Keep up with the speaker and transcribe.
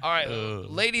All right,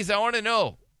 ladies, I want to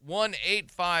know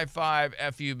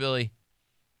 1-855-FU Billy.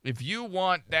 If you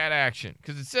want that action,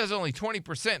 because it says only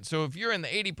 20%. So if you're in the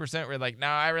 80% where you're like, no,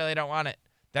 I really don't want it,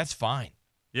 that's fine.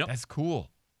 Yep. That's cool.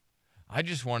 I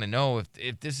just want to know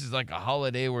if this is like a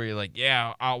holiday where you're like,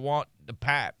 yeah, I want the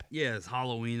pap. Yeah, it's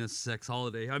Halloween, a sex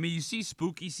holiday. I mean, you see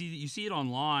spooky, you see it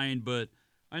online, but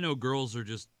I know girls are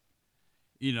just,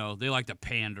 they like to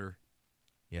pander,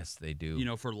 Yes, they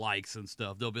do. for likes and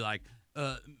stuff. They'll be like,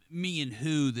 me and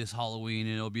who this Halloween,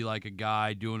 and it'll be like a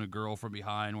guy doing a girl from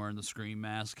behind wearing the Scream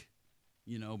mask,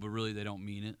 but really they don't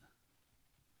mean it.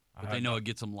 But they know it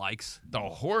gets them likes. The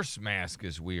horse mask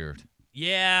is weird.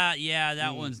 Yeah,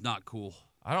 that one's not cool.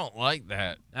 I don't like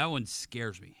that. That one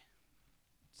scares me.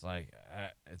 It's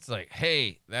like,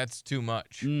 hey, that's too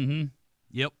much. Mm-hmm.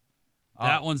 Yep.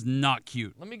 That one's not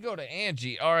cute. Let me go to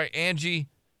Angie. All right, Angie,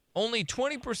 only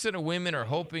 20% of women are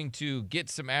hoping to get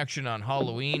some action on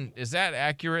Halloween. Is that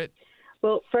accurate?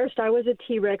 Well, first, I was a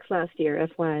T-Rex last year,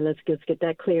 FYI. Let's get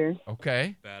that clear.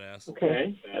 Okay. Badass.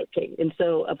 Okay. And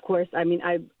so, of course, I mean,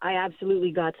 I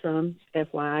absolutely got some,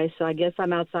 FYI. So I guess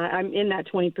I'm outside. I'm in that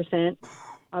 20%.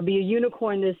 I'll be a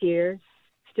unicorn this year,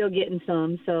 still getting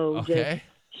some. So Okay.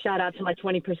 just shout out to my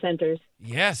 20%ers.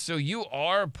 Yes, so you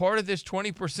are part of this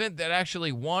 20% that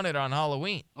actually want it on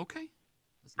Halloween. Okay.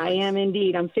 I am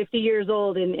indeed. I'm 50 years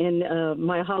old, and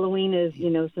my Halloween is,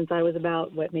 since I was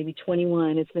about, maybe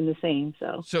 21. It's been the same.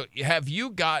 So have you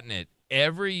gotten it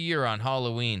every year on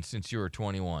Halloween since you were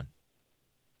 21?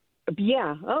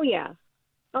 Yeah. Oh, yeah.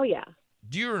 Oh, yeah.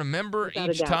 Do you remember Without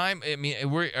a each doubt. time? I mean,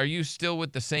 are you still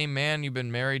with the same man? You've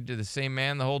been married to the same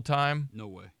man the whole time? No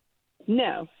way.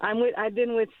 No, I've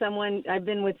been with someone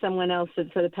else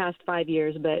for the past 5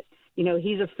 years, but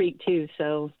he's a freak too.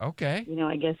 So Okay.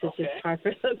 I guess it's just par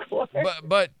for the course.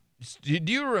 But do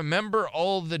you remember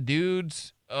all the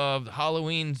dudes of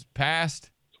Halloween's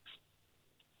past?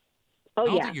 Oh I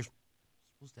don't yeah. think you're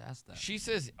supposed to ask that. She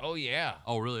says, "Oh yeah."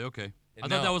 Oh, really? Okay. I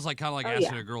No. thought that was kind of like Oh,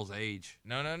 asking yeah. a girl's age.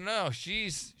 No.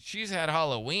 She's had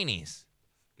Halloweenies.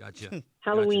 Gotcha.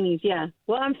 Halloweenies, yeah.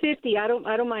 Well, I'm 50. I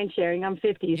don't mind sharing. I'm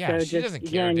 50, Yeah, so she just doesn't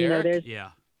care, again, Derek. Yeah.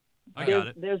 I got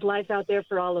it. there's life out there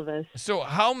for all of us. So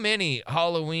how many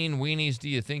Halloween weenies do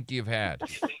you think you've had?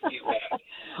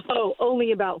 Oh,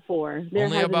 only about 4. There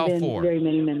Only hasn't about been 4. very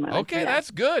many men in my life. Okay, Yeah.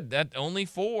 that's good. That only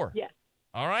 4. Yeah.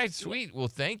 All right, sweet. Well,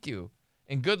 thank you.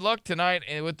 And good luck tonight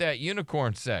with that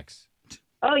unicorn sex.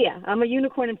 Oh yeah, I'm a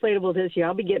unicorn inflatable this year.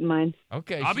 I'll be getting mine.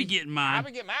 Okay. I'll be getting mine. I'll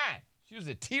be getting mine. She was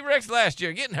a T-Rex last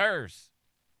year, getting hers.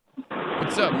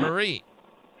 What's up, Marie?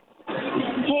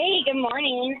 Hey, good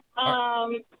morning.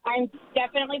 I'm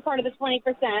definitely part of the 20%.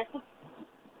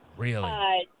 Really?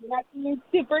 Nothing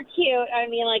super cute. I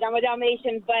mean, like, I'm a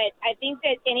Dalmatian, but I think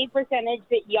that any percentage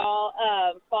that y'all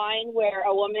find where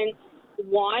a woman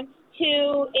wants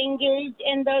to engage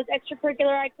in those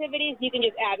extracurricular activities, you can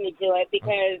just add me to it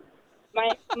because my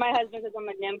husband says I'm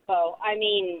a nympho. I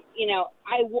mean,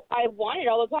 I want it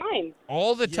all the time.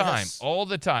 All the time. Yes. All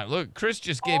the time. Look, Chris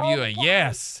just gave All you the a time.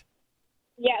 yes.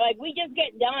 Yeah, like, we just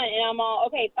get done, and I'm all,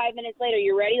 okay, 5 minutes later,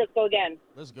 you ready? Let's go again.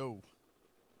 Let's go.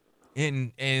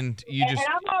 And you just,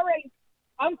 And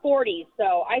I'm 40,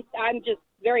 so I'm just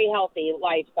very healthy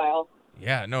lifestyle.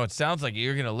 yeah, no, it sounds like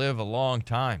you're going to live a long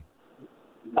time.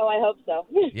 Oh, I hope so.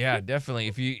 Yeah, definitely.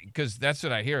 Because that's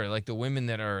what I hear. Like the women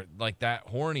that are like that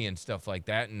horny and stuff like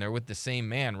that, and they're with the same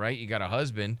man, right? You got a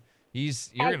husband. You're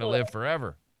going to live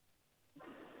forever.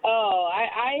 Oh,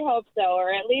 I hope so,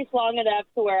 or at least long enough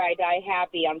to where I die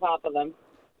happy on top of them.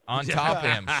 On top of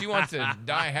him. She wants to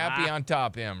die happy on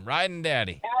top of him. Riding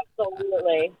daddy.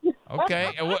 Absolutely.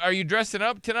 Okay. And are you dressing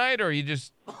up tonight, or are you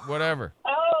just whatever?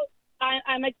 Oh,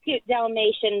 I'm a cute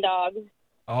Dalmatian dog.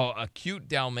 Oh, a cute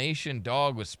Dalmatian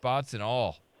dog with spots and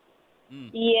all.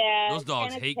 Yeah. Those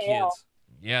dogs and a hate tail. kids.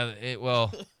 Yeah,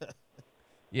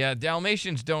 yeah,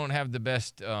 Dalmatians don't have the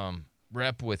best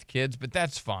rep with kids, but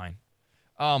that's fine.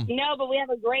 No, but we have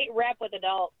a great rep with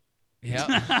adults. Yeah.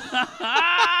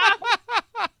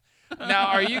 Now,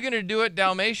 are you going to do it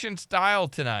Dalmatian style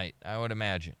tonight? I would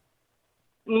imagine.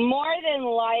 More than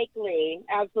likely,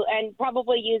 absolutely, and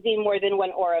probably using more than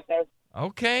one orifice.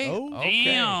 Okay. Oh. Okay.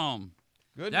 Damn.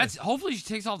 Goodness. Hopefully she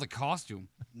takes off the costume.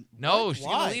 No, she's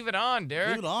going Why? to leave it on,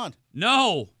 Derek. Leave it on.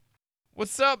 No.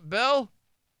 What's up, Bill?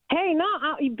 Hey, no,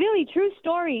 Billy, true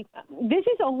story. This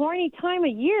is a horny time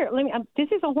of year. This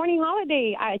is a horny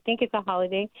holiday. I think it's a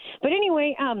holiday. But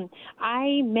anyway,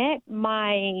 I met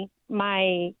my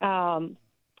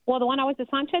the one I was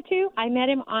assigned to. I met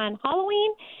him on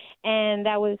Halloween, and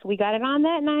we got it on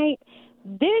that night.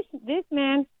 This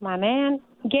man, my man,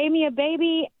 gave me a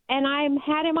baby, and I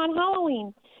had him on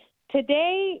Halloween.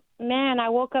 Today, Man, I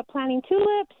woke up planning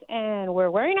tulips, and we're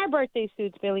wearing our birthday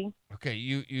suits, Billy. Okay,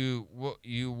 you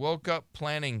woke up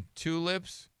planning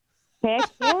tulips. Heck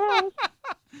yes.